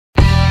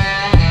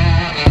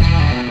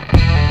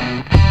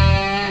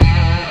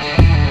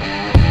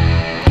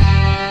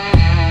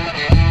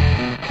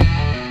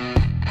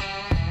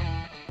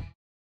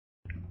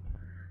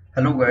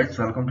Hello guys,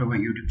 welcome to my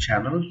YouTube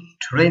channel.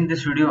 Today in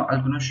this video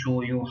I'm going to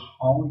show you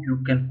how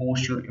you can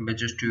post your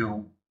images to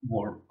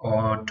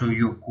your to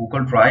your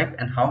Google Drive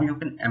and how you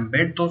can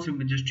embed those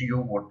images to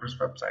your WordPress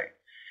website.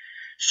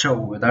 So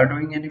without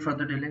doing any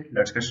further delay,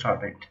 let's get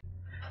started.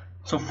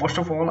 So first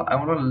of all, I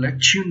want to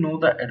let you know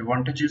the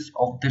advantages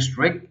of this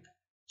trick.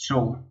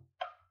 So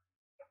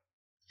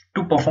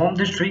to perform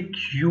this trick,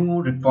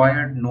 you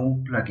require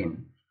no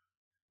plugin.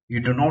 You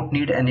do not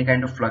need any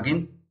kind of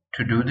plugin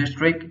to do this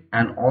trick,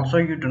 and also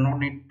you do not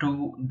need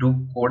to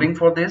do coding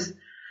for this,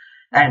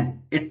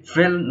 and it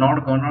will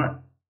not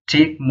gonna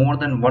take more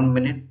than 1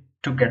 minute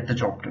to get the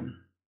job done,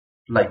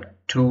 like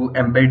to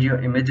embed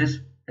your images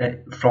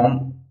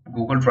from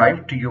Google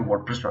Drive to your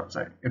WordPress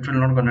website. It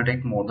will not gonna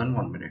take more than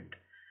 1 minute.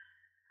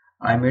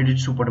 I made it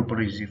super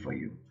duper easy for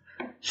you.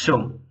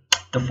 So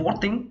the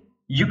fourth thing,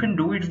 you can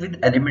do it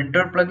with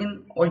Elementor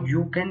plugin, or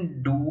you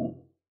can do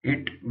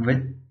it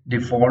with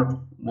default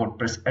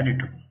WordPress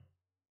editor.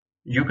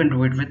 You can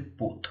do it with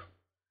both.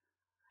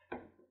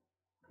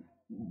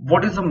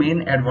 What is the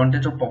main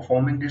advantage of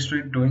performing this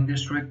trick, doing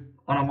this trick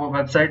on our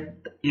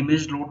website? The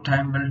image load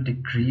time will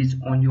decrease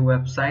on your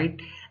website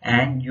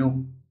and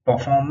your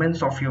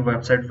performance of your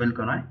website will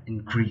gonna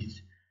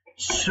increase.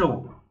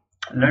 So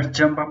let's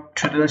jump up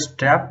to the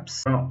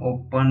steps. I'm gonna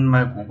open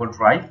my Google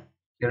Drive.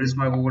 Here is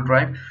my Google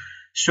Drive.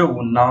 So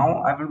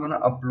now I will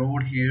gonna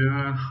upload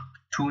here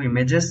two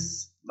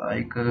images,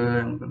 like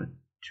I'm gonna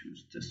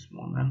choose this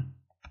one and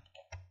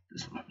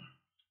this one.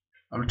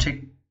 I'll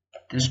take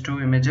these two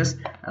images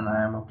and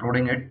I am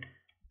uploading it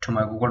to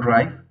my Google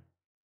Drive.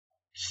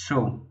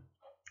 So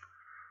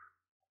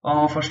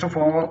first of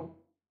all,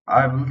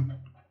 I will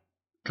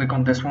click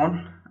on this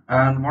one,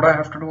 and what I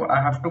have to do,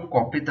 I have to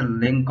copy the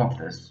link of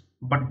this.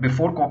 But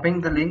before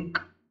copying the link,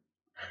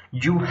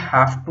 you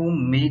have to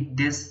make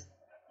this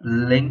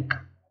link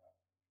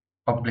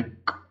public.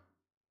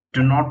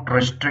 Do not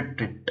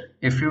restrict it.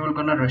 If you are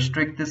gonna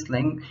restrict this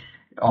link,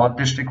 or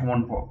this trick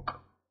won't work.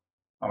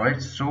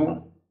 Alright,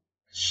 so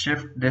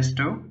shift this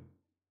to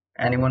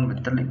anyone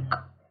with the link,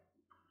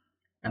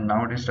 and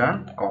now it is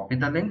done. Copy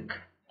the link,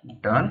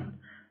 done.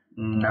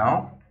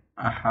 Now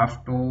I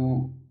have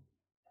to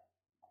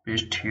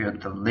paste here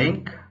the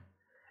link.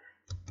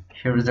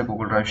 Here is the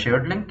Google Drive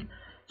shared link.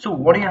 So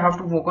what you have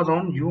to focus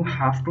on, you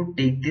have to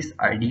take this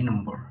ID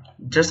number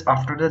just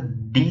after the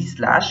D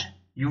slash.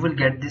 You will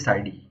get this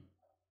ID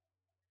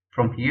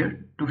from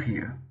here to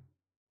here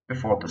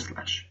before the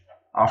slash,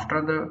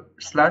 after the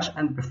slash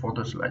and before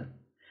the slash.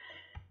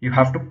 You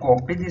have to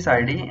copy this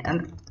ID,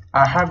 and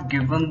I have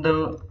given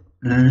the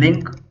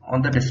link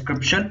on the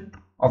description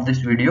of this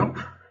video.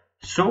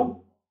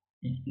 So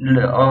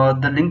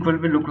the link will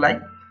be look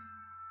like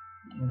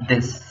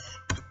this.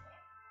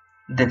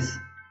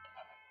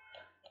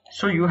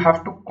 So you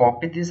have to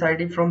copy this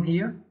ID from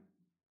here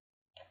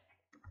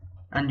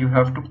and you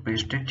have to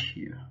paste it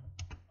here.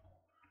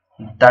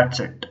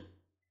 That's it.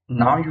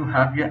 Now you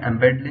have your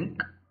embed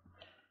link.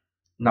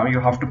 Now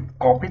you have to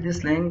copy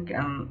this link,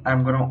 and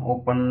I'm gonna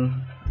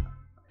open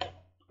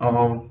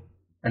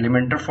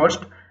Elementor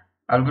first.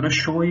 I'm gonna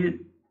show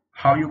you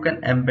how you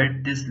can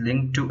embed this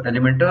link to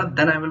Elementor.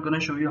 Then I will gonna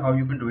show you how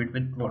you can do it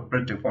with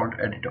WordPress default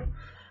editor.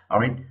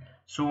 Alright,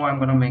 so I'm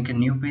gonna make a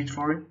new page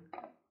for it.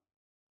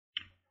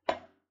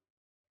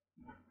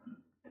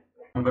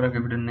 I'm gonna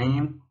give it a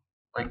name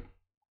like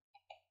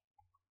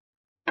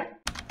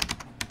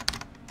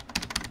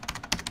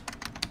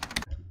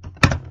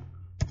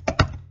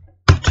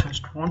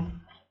just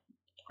one.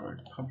 Alright,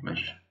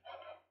 publish.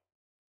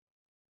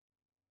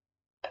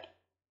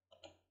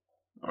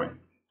 Alright,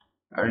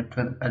 add it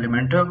with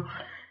Elementor.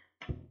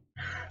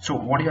 So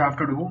what you have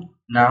to do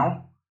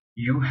now,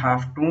 you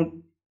have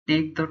to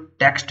take the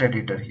text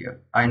editor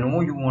here. I know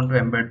you want to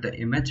embed the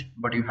image,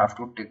 but you have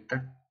to take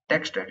the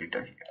text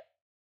editor here.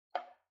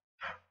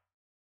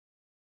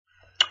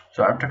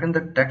 So I've taken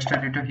the text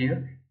editor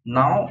here.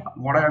 Now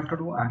what I have to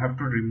do, I have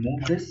to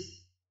remove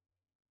this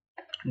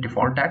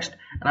default text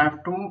and I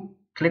have to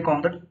click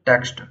on the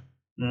text.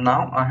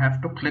 Now I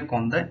have to click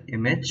on the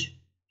image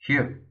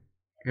here.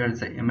 Here is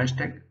the image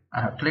tag. I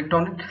have clicked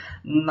on it.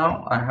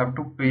 Now I have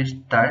to paste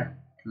that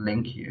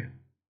link here.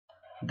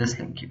 This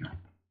link here.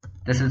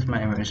 This is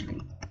my image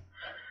link.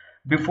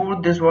 Before,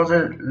 this was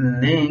a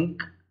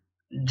link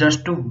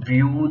just to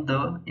view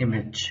the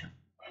image.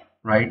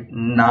 Right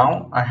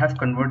now I have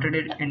converted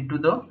it into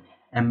the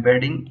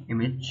embedding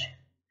image.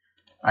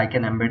 I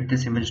can embed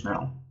this image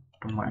now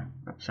to my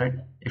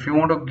website. If you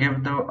want to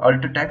give the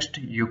alt text,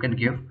 you can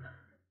give.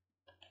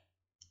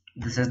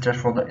 This is just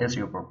for the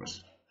SEO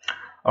purpose.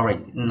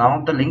 Alright,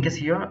 now the link is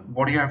here.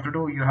 What do you have to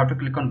do? You have to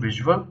click on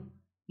visual.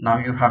 Now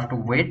you have to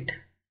wait.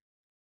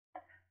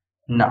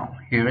 Now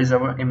here is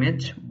our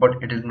image,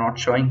 but it is not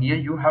showing here.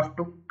 You have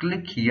to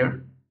click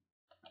here.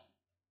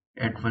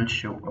 It will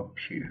show up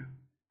here.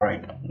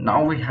 Right,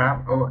 now we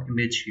have our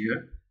image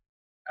here,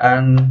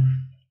 and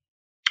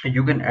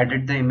you can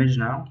edit the image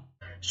now.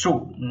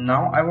 So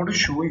now I want to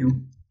show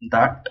you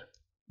that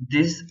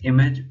this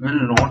image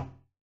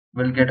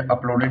will get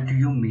uploaded to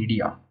your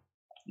media.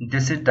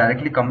 this is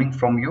directly coming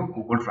from your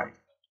Google Drive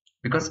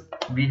because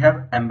we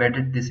have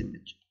embedded this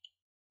image.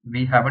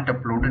 We haven't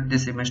uploaded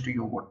this image to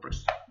your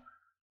WordPress,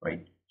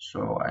 right?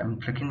 So I'm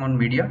clicking on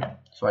media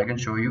so I can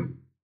show you.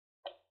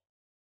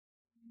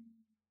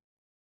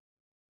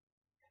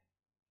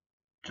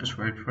 Just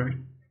wait for it.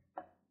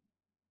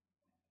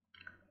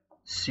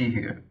 See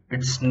here,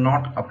 it's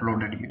not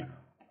uploaded here.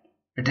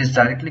 It is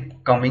directly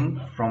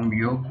coming from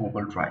your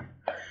Google Drive.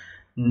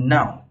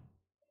 Now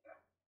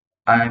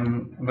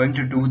I'm going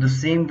to do the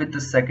same with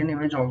the second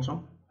image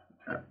also.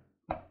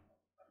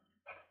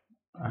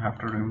 I have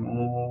to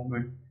remove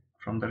it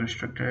from the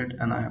restricted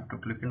and I have to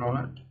click in on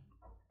it.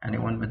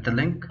 Anyone with the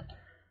link,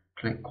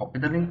 click copy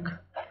the link,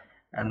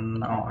 and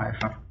now I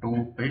have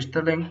to paste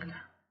the link.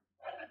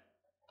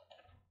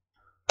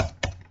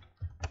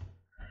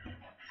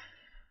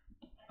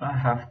 I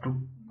have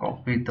to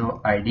copy the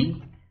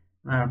ID.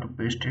 I have to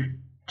paste it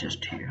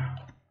just here.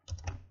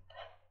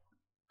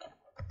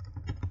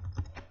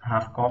 I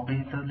have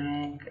copied the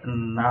link,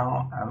 and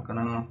now I'm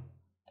gonna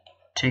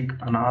take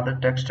another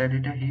text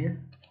editor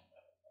here.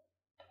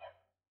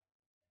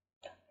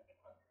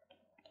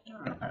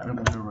 I'm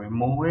going to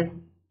remove it,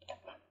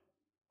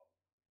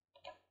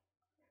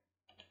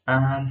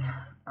 and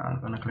I'm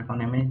going to click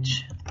on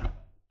image,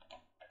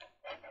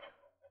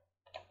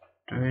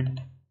 do it,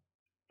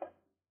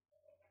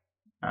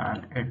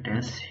 and it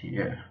is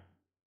here.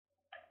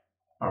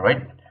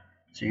 Alright,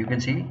 so you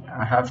can see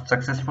I have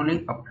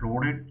successfully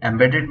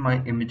embedded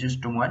my images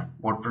to my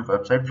WordPress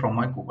website from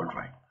my Google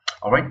Drive.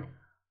 Alright,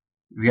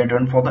 we are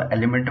done for the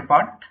Elementor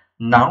part.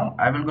 Now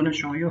I will going to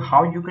show you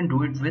how you can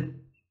do it with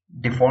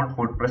default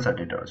WordPress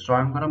editor. So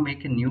I'm going to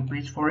make a new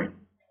page for it.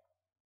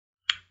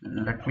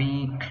 Let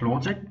me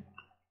close it.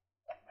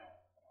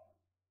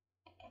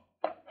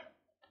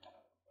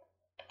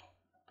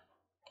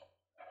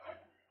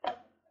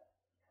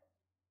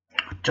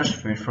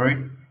 Just wait for it.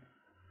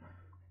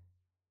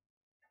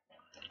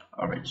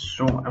 Alright,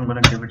 so I'm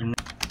going to give it a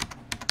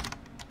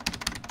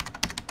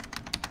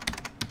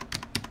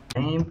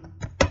name,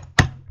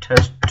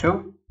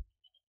 test2,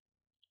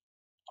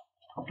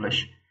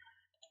 publish.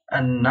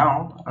 And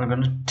now I'm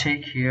going to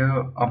take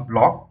here a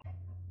block.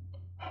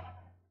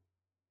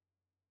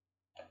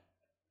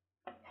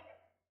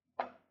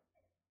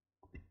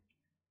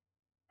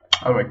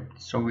 Alright,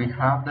 so we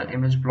have the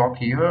image block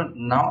here.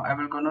 Now I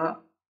will gonna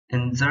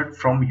insert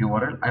from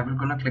URL. I will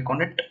gonna click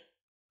on it.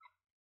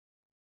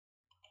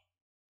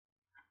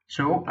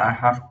 So I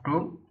have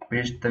to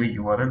paste the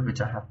URL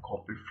which I have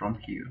copied from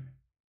here,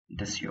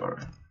 this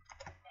URL.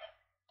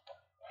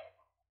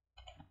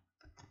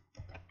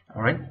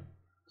 Alright,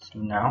 so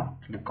now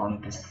click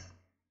on this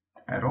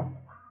arrow.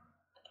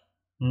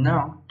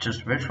 Now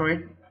just wait for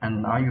it,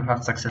 and now you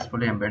have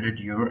successfully embedded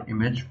your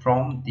image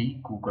from the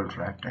Google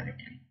Drive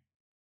directly.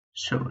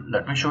 So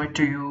let me show it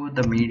to you,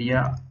 the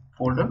media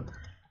folder,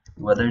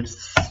 whether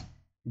it's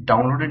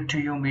downloaded to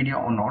your media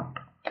or not,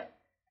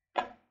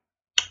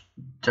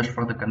 just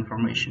for the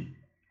confirmation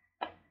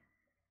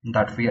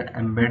that we are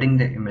embedding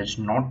the image,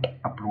 not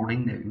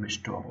uploading the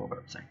image to our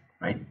website,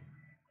 right?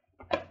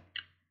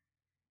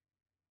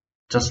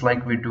 Just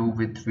like we do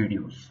with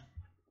videos.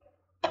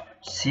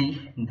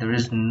 See, there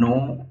is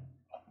no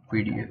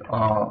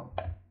video,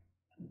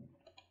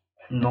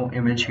 no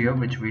image here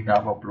which we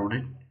have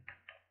uploaded,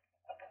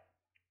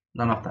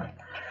 none of that.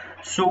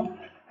 So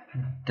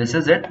this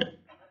is it.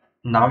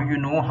 Now you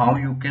know how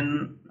you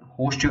can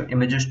host your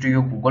images to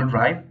your Google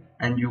Drive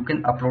and you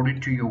can upload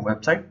it to your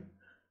website.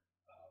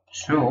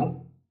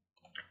 So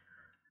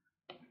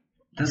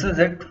this is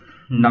it.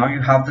 Now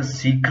you have the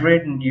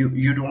secret, and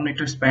you don't need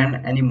to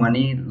spend any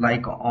money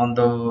like on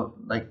the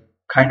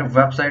kind of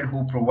website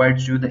who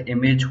provides you the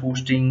image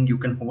hosting. You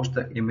can host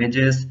the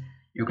images,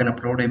 you can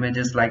upload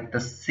images, like the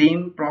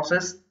same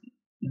process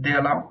they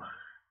allow.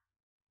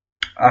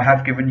 I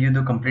have given you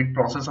the complete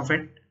process of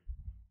it.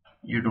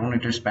 You don't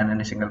need to spend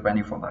any single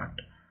penny for that.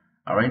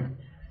 Alright,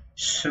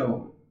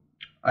 so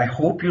I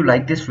hope you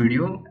like this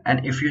video,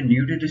 and if you're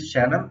new to this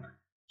channel,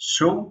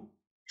 so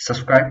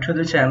subscribe to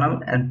the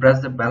channel and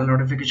press the bell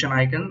notification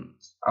icon.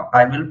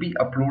 I will be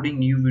uploading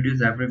new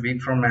videos every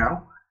week from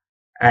now.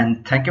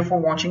 And thank you for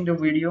watching the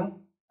video,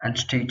 and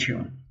stay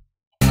tuned.